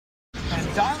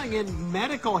Dialing in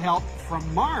medical help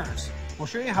from Mars. We'll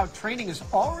show you how training is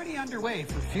already underway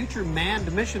for future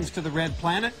manned missions to the Red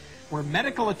Planet, where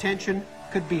medical attention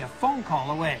could be a phone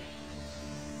call away.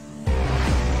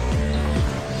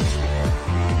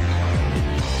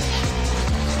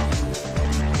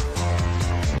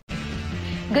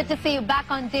 Good to see you back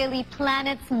on Daily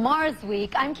Planet's Mars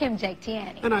Week. I'm Kim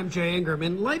Jagtiani. And I'm Jay Ingram.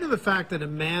 In light of the fact that a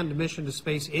manned mission to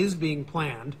space is being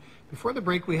planned, before the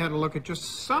break we had a look at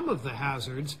just some of the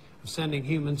hazards of sending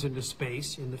humans into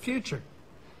space in the future.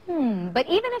 But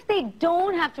even if they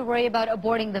don't have to worry about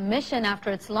aborting the mission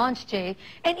after its launch, Jay,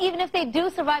 and even if they do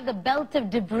survive the belt of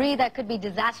debris that could be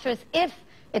disastrous if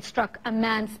it struck a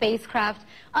manned spacecraft,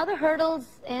 other hurdles,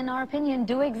 in our opinion,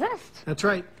 do exist. That's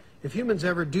right. If humans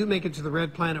ever do make it to the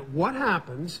Red Planet, what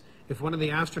happens if one of the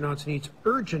astronauts needs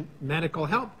urgent medical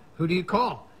help? Who do you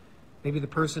call? Maybe the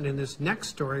person in this next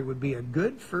story would be a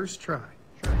good first try.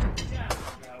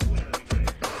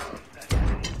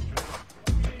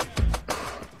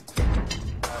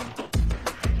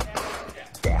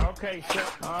 Okay,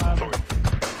 so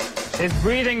it's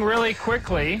breathing really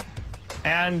quickly,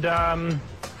 and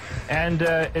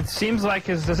it seems like,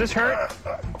 does this hurt?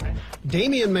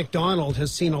 Damien McDonald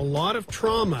has seen a lot of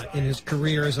trauma in his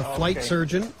career as a flight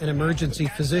surgeon and emergency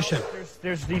physician.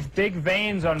 There's these big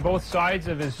veins on both sides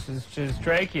of his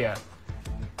trachea,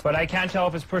 but I can't tell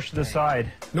if it's pushed to the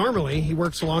side. Normally, he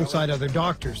works alongside other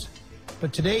doctors,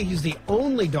 but today he's the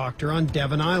only doctor on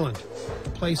Devon Island, a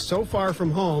place so far from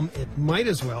home it might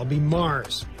as well be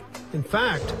Mars. In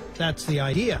fact, that's the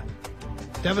idea.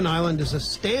 Devon Island is a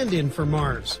stand-in for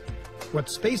Mars, what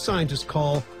space scientists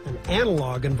call an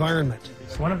analog environment.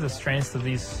 So one of the strengths of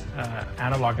these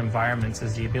analog environments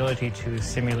is the ability to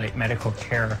simulate medical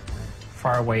care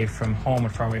far away from home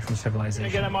and far away from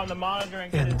civilization. Get him on the monitor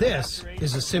and this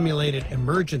is a simulated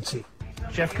emergency.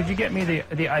 Jeff, could you get me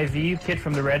the IV kit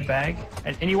from the red bag?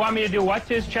 And you want me to do what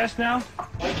to his chest now?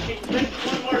 One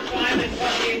more time and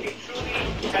tell me if he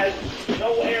truly has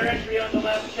no air entry on the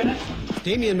left chest.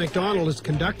 Damien McDonald is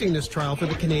conducting this trial for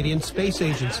the Canadian Space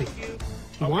Agency.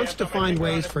 He wants to find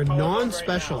ways for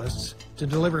non-specialists to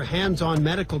deliver hands-on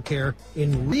medical care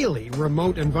in really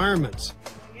remote environments,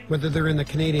 whether they're in the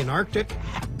Canadian Arctic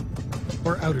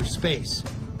or outer space.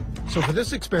 So for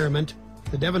this experiment,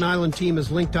 the Devon Island team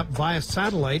is linked up via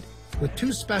satellite with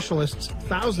two specialists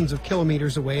thousands of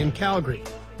kilometers away in Calgary,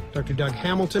 Dr. Doug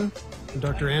Hamilton and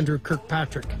Dr. Andrew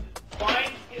Kirkpatrick.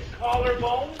 Find his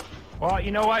collarbone. Well,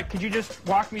 you know what? Could you just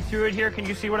walk me through it here? Can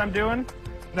you see what I'm doing?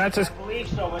 That's I believe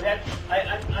so, but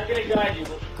I'm going to guide you.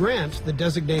 Grant, the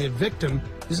designated victim,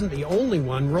 isn't the only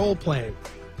one role-playing.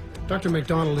 Dr.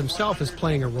 McDonald himself is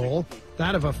playing a role,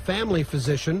 that of a family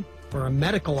physician or a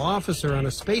medical officer on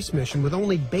a space mission with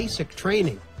only basic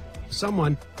training,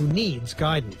 someone who needs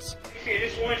guidance. I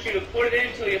just want you to put it in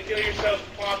until you feel yourself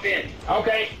pop in.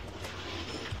 Okay.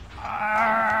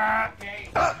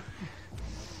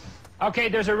 Okay,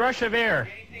 there's a rush of air.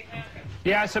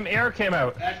 Yeah, some air came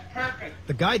out. That's perfect.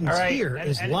 The guidance here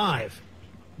is live.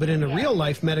 But in a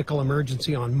real-life medical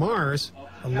emergency on Mars,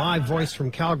 a live voice from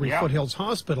Calgary Foothills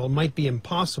Hospital might be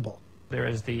impossible. There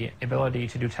is the ability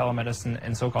to do telemedicine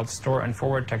and so-called store and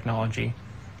forward technology,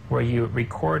 where you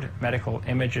record medical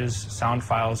images, sound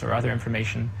files, or other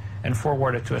information and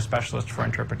forward it to a specialist for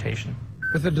interpretation.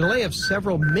 With a delay of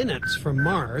several minutes from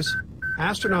Mars,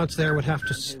 astronauts there would have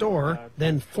to store,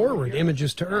 then forward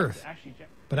images to Earth.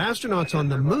 But astronauts on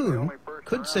the Moon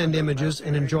could send images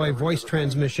and enjoy voice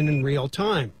transmission in real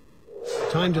time.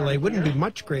 The time delay wouldn't be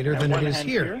much greater than it is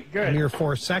here, a mere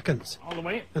 4 seconds.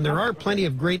 And there are plenty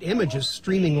of great images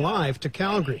streaming live to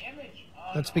Calgary.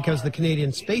 That's because the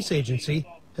Canadian Space Agency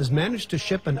has managed to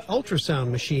ship an ultrasound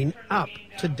machine up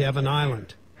to Devon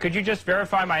Island. Could you just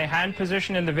verify my hand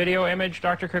position in the video image,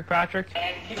 Dr. Kirkpatrick?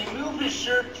 And can you move his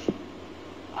shirt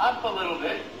up a little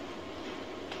bit?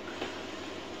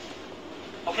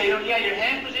 Okay, yeah, your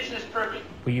hand position is perfect.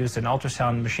 We used an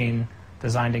ultrasound machine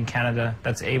designed in Canada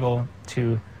that's able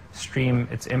to stream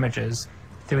its images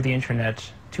through the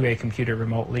internet to a computer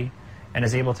remotely and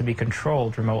is able to be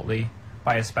controlled remotely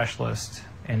by a specialist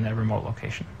in a remote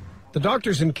location. The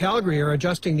doctors in Calgary are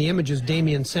adjusting the images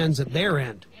Damien sends at their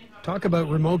end. Talk about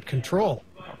remote control.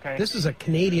 Okay. This is a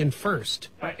Canadian first.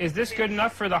 Is this good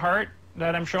enough for the heart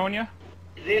that I'm showing you?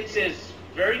 This is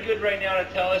very good right now to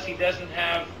tell us he doesn't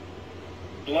have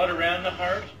blood around the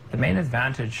heart. The main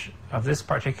advantage of this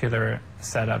particular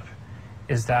setup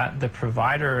is that the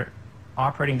provider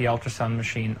operating the ultrasound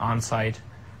machine on site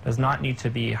does not need to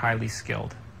be highly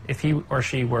skilled. If he or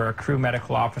she were a crew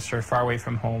medical officer far away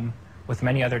from home with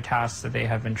many other tasks that they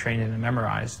have been trained in and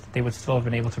memorized, they would still have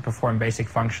been able to perform basic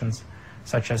functions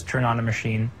such as turn on a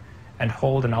machine and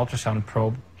hold an ultrasound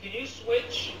probe. Can you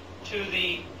switch to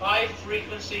the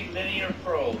high-frequency linear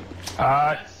probe?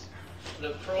 That's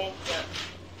the probe that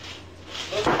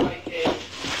looks like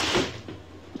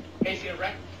basically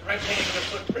a rectangular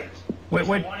footprint. Wait.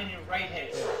 The one in your right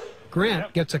hand.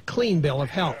 Grant gets a clean bill of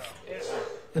health,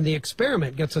 and the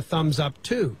experiment gets a thumbs up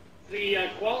too. The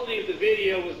quality of the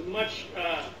video was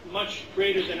much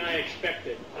greater than I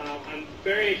expected. I'm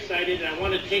very excited, and I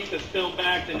want to take the film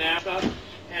back to NASA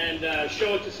and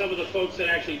show it to some of the folks that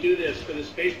actually do this for the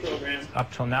space program.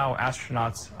 Up till now,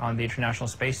 astronauts on the International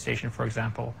Space Station, for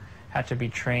example, had to be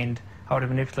trained how to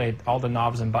manipulate all the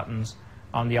knobs and buttons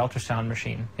on the ultrasound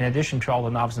machine, in addition to all the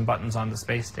knobs and buttons on the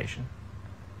space station.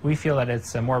 We feel that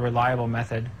it's a more reliable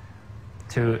method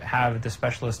to have the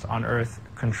specialist on Earth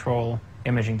control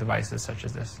imaging devices such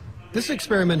as this. This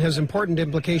experiment has important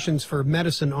implications for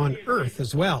medicine on Earth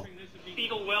as well.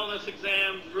 Fetal wellness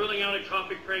exams, ruling out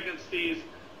ectopic pregnancies,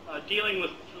 dealing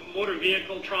with motor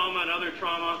vehicle trauma and other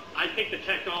trauma. I think the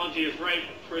technology is right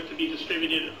for it to be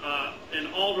distributed in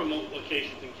all remote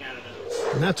locations in Canada.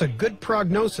 And that's a good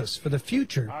prognosis for the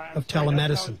future of telemedicine.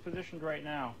 That's how it's positioned right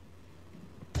now.